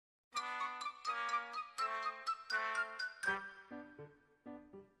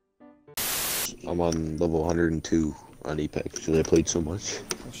I'm on level 102 on Apex because I played so much.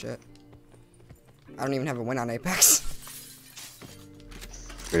 Oh shit. I don't even have a win on Apex.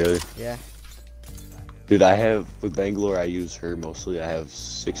 Really? Yeah. Dude, I have, with Bangalore, I use her mostly. I have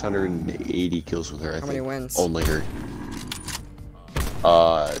 680 kills with her, I think. How many wins? Only her.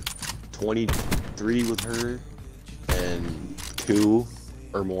 23 with her, and 2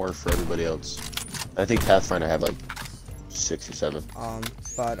 or more for everybody else. I think Pathfinder I have like 6 or 7.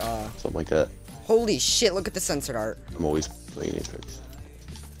 Something like that. Holy shit, look at the censored art. I'm always playing Apex.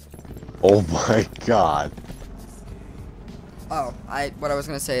 Oh my god. Oh, what I was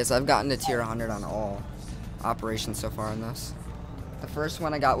gonna say is I've gotten to tier 100 on all operations so far in this. The first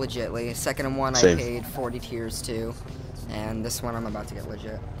one I got legitly, second one Same. I paid 40 tiers to, and this one I'm about to get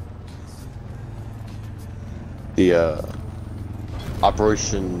legit. The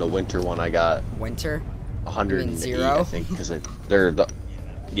Operation the winter one I got Winter? 108, 0? I think, because they're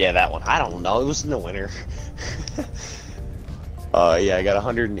yeah, that one. I don't know. It was in the winter. Yeah, I got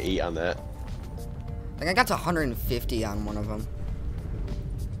 108 on that. I think I got to 150 on one of them.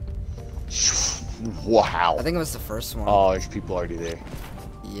 Wow. I think it was the first one. Oh, there's people already there.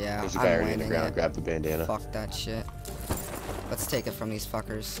 Yeah, There's a I'm guy already in the landing ground. it. Grab the bandana. Fuck that shit. Let's take it from these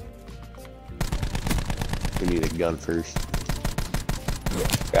fuckers. We need a gun first.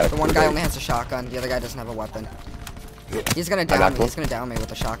 Got The one guy only has a shotgun. The other guy doesn't have a weapon. He's gonna down me. He's gonna down me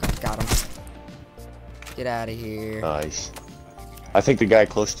with a shotgun. Got him. Get out of here. Nice. I think the guy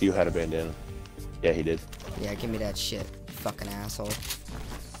close to you had a bandana. Yeah, he did. Yeah, give me that shit, fucking asshole.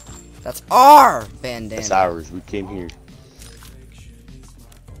 That's our bandana. That's ours. We came here.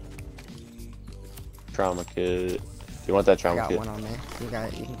 Trauma kit. You want that I trauma got kit? one on me. You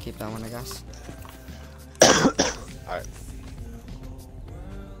got it. You can keep that one, I guess. Alright.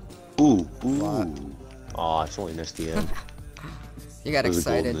 Ooh, ooh. What? Aw, it's only an STM. You got It was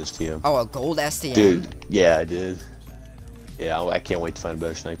excited. a golden STM. Oh, a gold STM. Dude, yeah, I did. Yeah, I can't wait to find a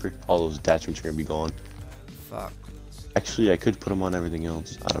better sniper. All those attachments are gonna be gone. Fuck. Actually, I could put them on everything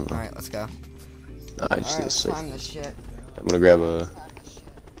else. I don't know. Alright, let's go. Nah, I just Alright, need a let's safe. climb this shit. I'm gonna grab a.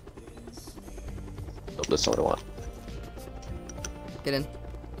 Oh, that's not what I want. Get in.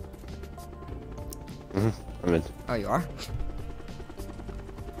 I'm in. Oh, you are?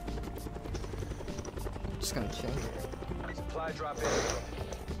 Just gonna chill. Supply drop in.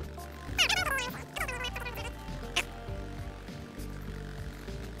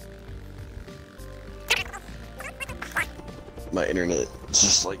 My internet is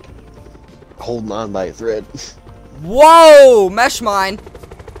just like holding on by a thread. Whoa! Mesh mine!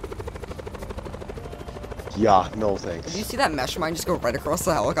 Yeah, no Did thanks. you see that mesh mine just go right across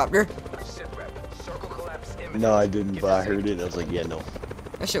the helicopter? Sit rep. Circle collapse imminent. No, I didn't, but I heard it and I was like, yeah, no.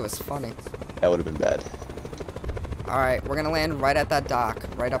 That shit was funny. That would have been bad. Alright, we're gonna land right at that dock.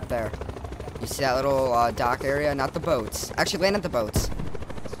 Right up there. You see that little dock area? Not the boats. Actually, land at the boats.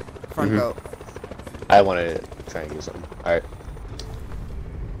 Front boat. I want to try and get something. Alright.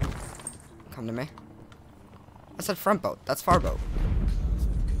 Come to me. I said front boat. That's far boat.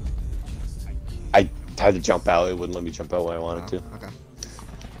 I had to jump out. It wouldn't let me jump out when I wanted to. Okay.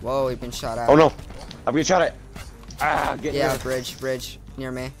 Whoa, we've been shot at. Oh no! I'm getting shot at! Ah, get Yeah, near. bridge.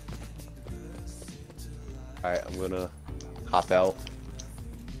 Near me. Alright, I'm gonna hop out.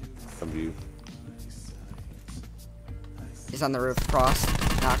 Come to you. He's on the roof. Cross.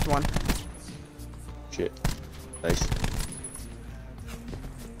 Knocked one. Shit. Nice.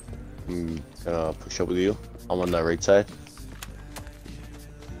 I'm gonna push up with you. I'm on the right side.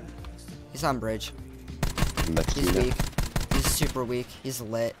 He's on bridge. I'm next to He's you now. weak. He's super weak. He's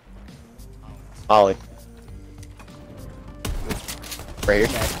lit. Ollie. Right here.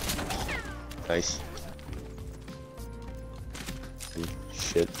 Dead. Nice.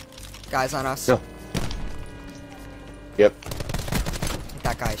 Shit. Guys on us. No. Yep. Hit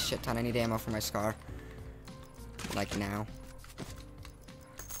that guy a shit ton. I need ammo for my scar. Like now.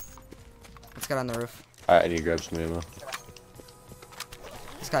 Let's get on the roof. Alright, I need to grab some ammo.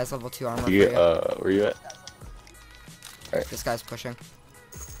 This guy's level 2 armor. You, for you. where you at? Alright, This guy's pushing.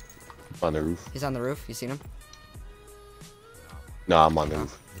 on the roof. He's on the roof. You seen him? No, I'm on the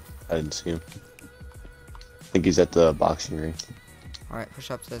roof. I didn't see him. I think he's at the boxing ring. Alright,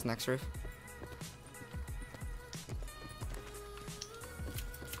 push up to his next roof.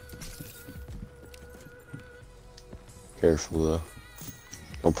 Careful though.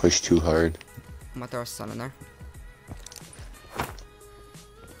 Don't push too hard. I'm gonna throw a stun in there.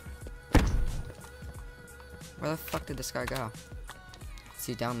 Where the fuck did this guy go? Is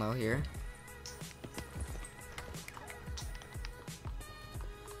he down low here?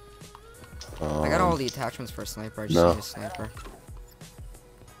 I got all the attachments for a sniper. I just No. need a sniper.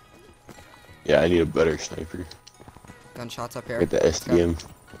 Yeah, I need a better sniper. Gunshots up here. Get the SDM.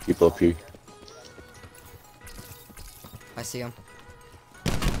 People up here. I see him.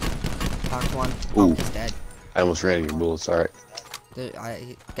 Knocked one. Ooh. Oh, he's dead. I almost ran your bullets. Alright.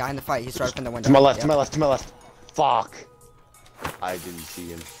 Guy in the fight. He's right up in the window. To my left, Yep. to my left, to my left. Fuck. I didn't see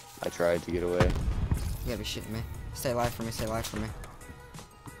him. I tried to get away. You gotta be shitting me. Stay alive for me. Stay alive for me.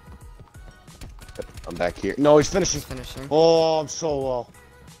 I'm back here. No, he's finishing. He's finishing. Oh, I'm so low.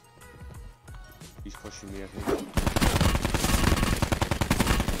 He's pushing me, I think.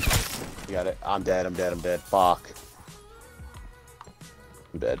 You got it. I'm dead, I'm dead, I'm dead. Fuck.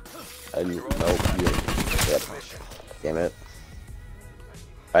 I'm dead. I didn't. Nope. You're dead. Damn it.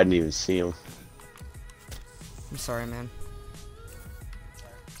 I didn't even see him. I'm sorry, man.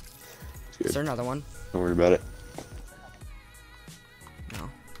 It's Is there good. another one? Don't worry about it. No.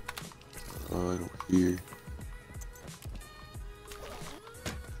 I don't hear.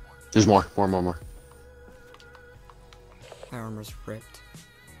 There's more. More. My armor's ripped.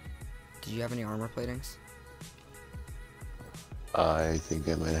 Did you have any armor platings? I think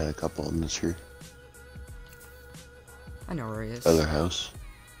I might have had a couple in this here. I know where he is. Other house.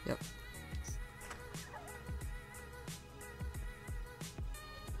 Yep.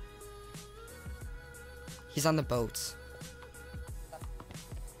 He's on the boats.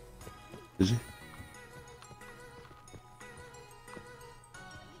 Is he?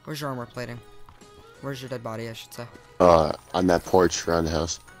 Where's your armor plating? Where's your dead body, I should say? On that porch around the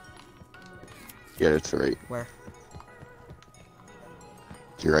house. Yeah, that's right. Where?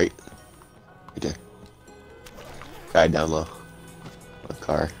 To your right. Right there. Guy down low. A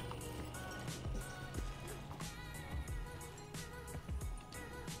car.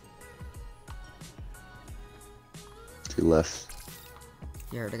 To your left.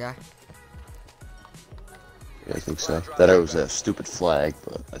 You heard a guy? Yeah, I think so. That was a stupid flag,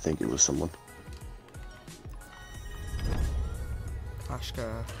 but I think it was someone.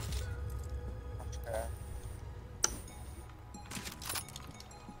 Koshka.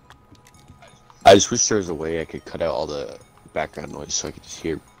 I just wish there was a way I could cut out all the background noise so I could just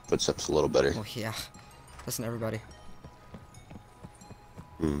hear footsteps a little better. Oh yeah. Listen, everybody.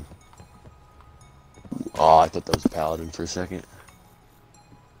 Oh, I thought that was a paladin for a second.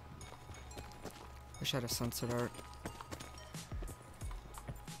 Wish I had a sensor dart.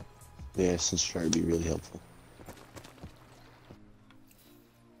 Yeah, since try would be really helpful.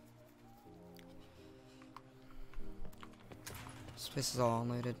 This place is all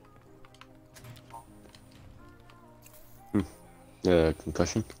unloaded.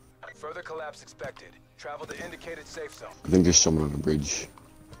 Concussion? Further collapse expected. Travel to indicated safe zone. I think there's someone on the bridge.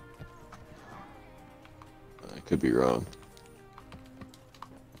 I could be wrong.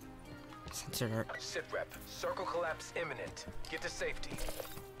 Sensor dart. Sit rep. Circle collapse imminent. Get to safety.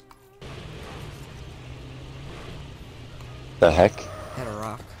 The heck? Hit a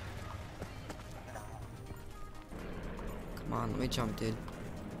rock. Come on, let me jump, dude.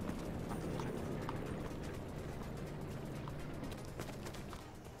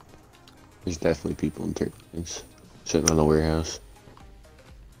 There's definitely people in turbines sitting on the warehouse.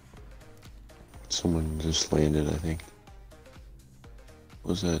 Someone just landed, I think. What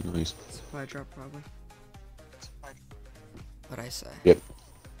was that noise? Supply drop, probably. What'd I say? Yep.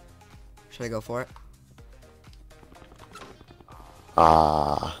 Should I go for it?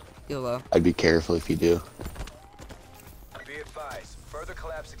 YOLO. I'd be careful if you do. Be advised. Further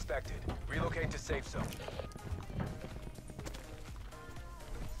collapse expected. Relocate to safe zone.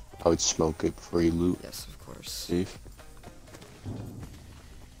 I would smoke it before you loot. Yes, of course. Safe.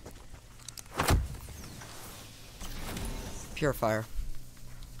 Purifier.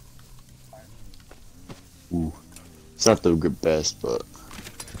 Ooh. It's not the best, but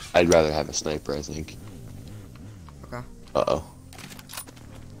I'd rather have a sniper, I think. Okay. Uh-oh.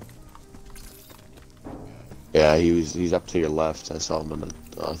 Yeah, he's up to your left. I saw him on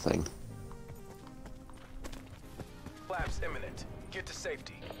the thing. Collapse imminent. Get to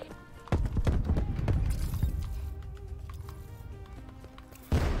safety.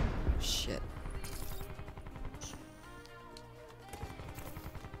 Shit.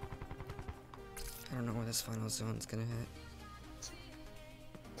 I don't know where this final zone's gonna hit.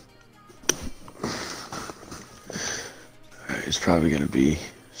 Alright, it's probably gonna be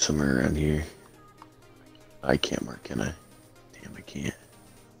somewhere around here. I can't mark, can I? Damn, I can't.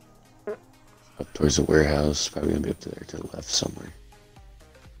 Up towards the warehouse. Probably gonna be up to there to the left somewhere.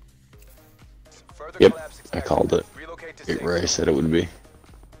 Further Yep, collapse I expected. called it. Relocate to Right safe where I zone. said it would be.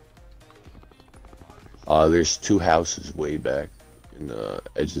 There's two houses way back in the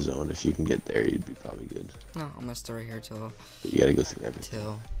edge of the zone. If you can get there, you'd be probably good. No, I'm gonna stay right here till But you gotta go through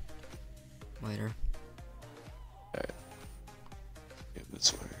everything. Later. Alright. Yeah, that's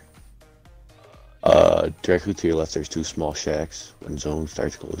smart. Directly to your left, there's 2 small shacks. When zone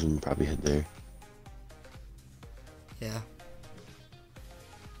starts closing, probably head there. Yeah.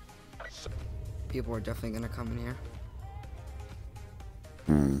 People are definitely gonna come in here.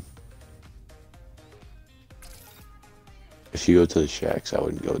 If you go to the shacks, I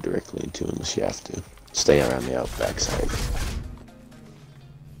wouldn't go directly into unless you have to. Stay around the back side.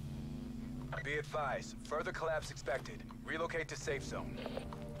 Be advised, further collapse expected. Relocate to safe zone.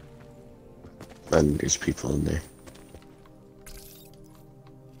 And there's people in there.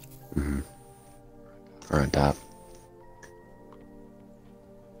 Or on top.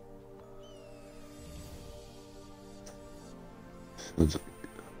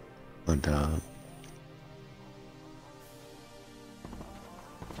 On top.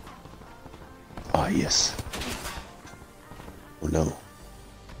 Ah, yes. Oh no.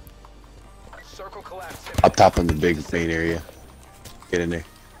 Circle collapse. Up top in the big main area. Get in there.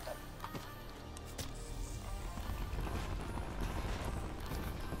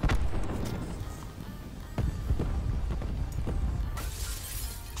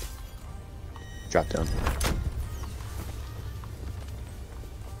 Drop down.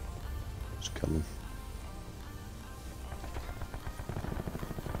 It's coming.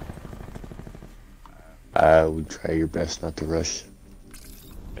 I would try your best not to rush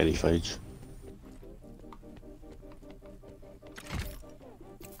any fights.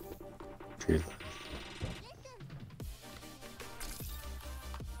 Good.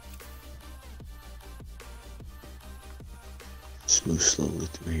 Just move slowly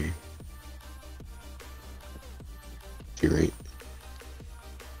through here. To your right.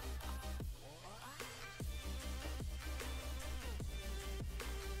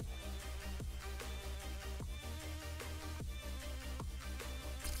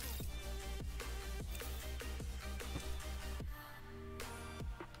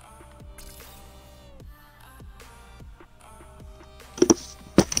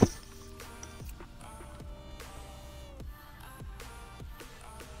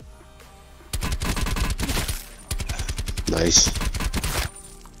 Nice.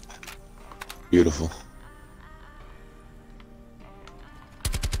 Beautiful.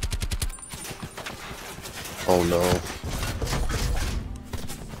 Oh no.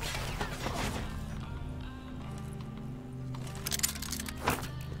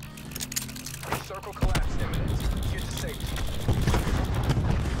 Circle collapse imminent. Get to safety.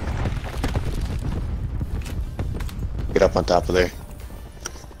 Get up on top of there.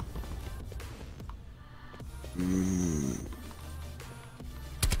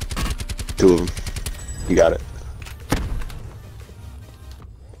 Two of them. You got it.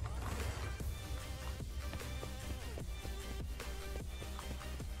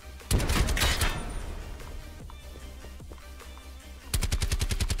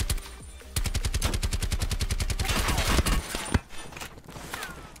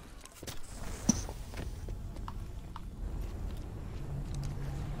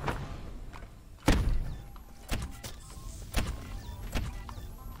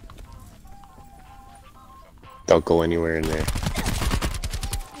 Don't go anywhere in there.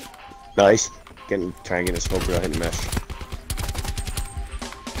 Nice. Try and get a smoke without hitting mesh.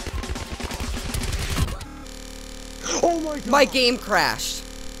 Oh my god! My game crashed.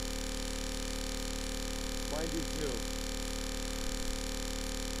 Mine did too.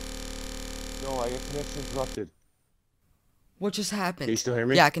 No, I got connection interrupted. What just happened? Can you still hear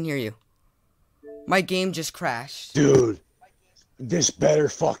me? Yeah, I can hear you. My game just crashed. Dude, this better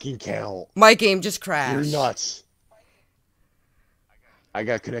fucking count. My game just crashed. You're nuts. I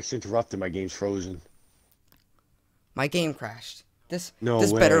got connection interrupted. My game's frozen. My game crashed. This No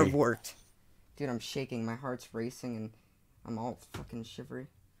better way. have worked. Dude, I'm shaking. My heart's racing and I'm all fucking shivery.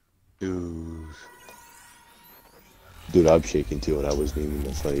 Dude, I'm shaking too, and I wasn't even in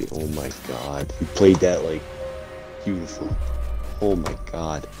the fight. Oh my god. You played that like beautiful. Oh my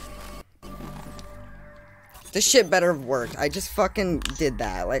god. This shit better have worked. I just fucking did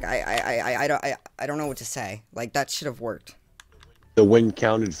that. Like I don't know what to say. Like that should have worked. The win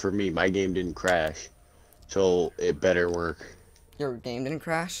counted for me. My game didn't crash, so it better work. Your game didn't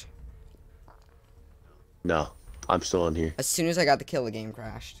crash? No, I'm still in here. As soon as I got the kill, the game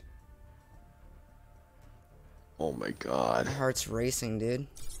crashed. Oh my god. My heart's racing, dude.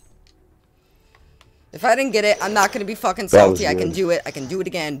 If I didn't get it, I'm not gonna be fucking That was salty. I can good. do it. I can do it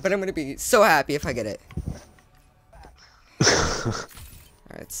again. But I'm gonna be so happy if I get it. Alright,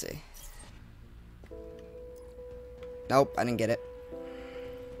 let's see. Nope, I didn't get it.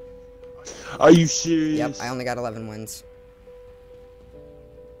 Are you serious? Yep, I only got 11 wins.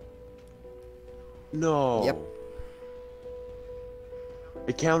 No. Yep.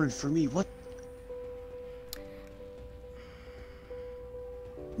 It counted for me. What?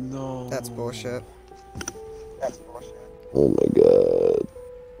 No. That's bullshit. Oh my god.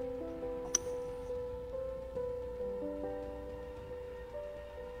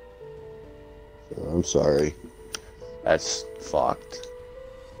 I'm sorry. That's fucked.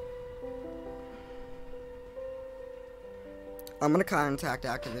 I'm gonna contact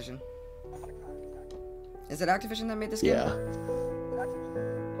Activision. Is it Activision that made this game? Yeah.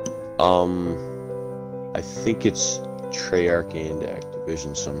 I think it's Treyarch and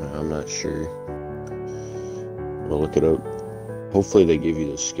Activision somehow. I'm not sure. I'll look it up. Hopefully they give you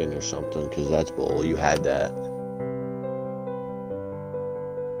the skin or something, because that's bull. You had that.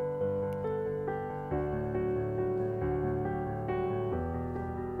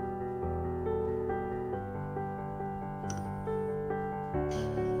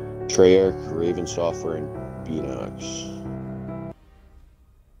 Treyarch, Raven Software, and Beanox.